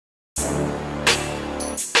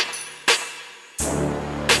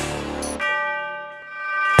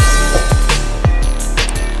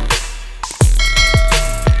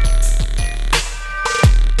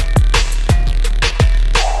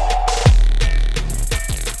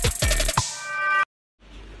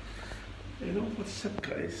What's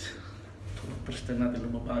up guys? Ito na first time natin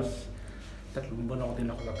lumabas. 3 buwan ako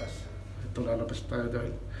din nakalabas. Ito lalabas tayo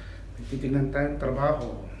dahil titignan tayong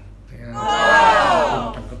trabaho. Ayan.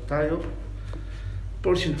 Matangkap tayo.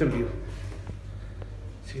 First interview.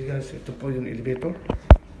 Sige guys, ito po yung elevator.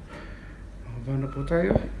 Mababa na po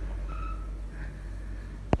tayo.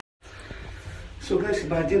 So guys,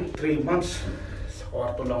 imagine 3 months. Sa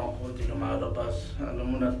kwarto lang ako, hindi na makalabas. Alam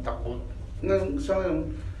mo na, takot. Sa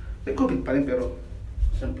may COVID pa rin pero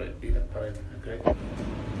siyempre, ingat pa rin. Okay?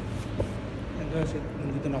 And guys,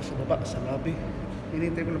 nandito na ako sa baba, sa lobby.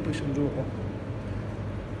 Hinintay ko lang po yung sundo ko.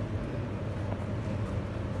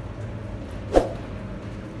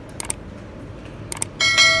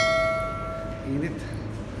 Init.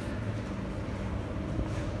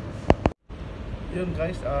 Yun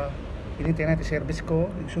guys, hinintay natin service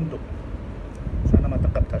ko, yung sundo. Sana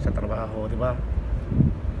matangkap tayo sa trabaho, di ba?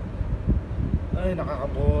 Ay,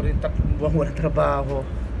 nakakaboring. 3 buwan walang trabaho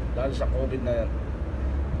dahil sa COVID na yan.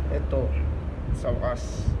 Ito, sa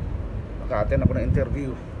wakas, mag-a-attend ako ng interview.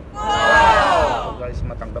 So guys,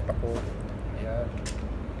 matanggap ako. Ayan.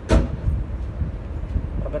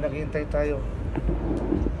 Habang naghihintay tayo,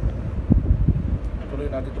 tuloy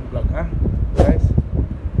natin itong vlog, ha? Guys,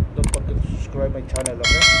 don't forget to subscribe my channel,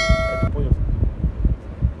 okay? Ito po yun.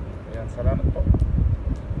 Ayan, salamat po.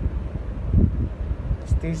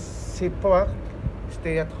 Stay safe po, ha?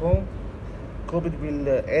 Stay at home. COVID will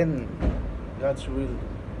end. God's will.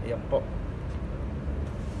 Ayan po.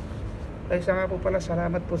 Ay, isa nga po pala,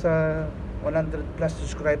 salamat po sa 100 plus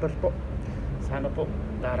subscribers po. Sana po,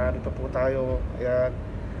 darami pa po tayo. Ayan.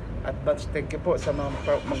 Advance thank you po sa mga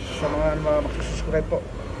magsusubscribe po.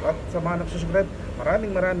 At sa mga nagsusubscribe,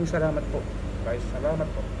 maraming salamat po. Guys, salamat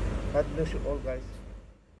po. God bless you all guys.